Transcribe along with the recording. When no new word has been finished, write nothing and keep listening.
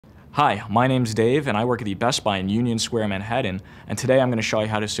Hi, my name's Dave and I work at the Best Buy in Union Square, Manhattan, and today I'm going to show you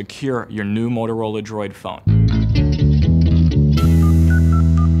how to secure your new Motorola Droid phone.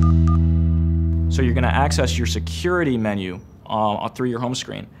 So you're going to access your security menu through your home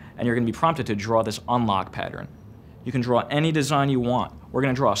screen, and you're going to be prompted to draw this unlock pattern. You can draw any design you want. We're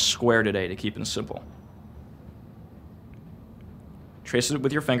going to draw a square today to keep it simple. Trace it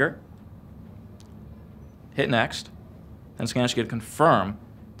with your finger, hit next, then it's going to ask you to confirm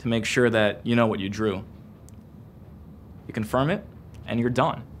to make sure that you know what you drew. You confirm it, and you're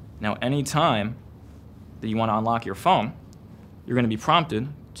done. Now, anytime that you want to unlock your phone, you're going to be prompted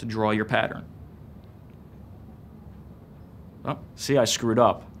to draw your pattern. Oh, see, I screwed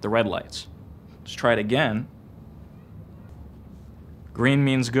up the red lights. Let's try it again. Green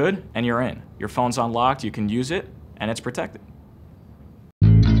means good, and you're in. Your phone's unlocked, you can use it, and it's protected.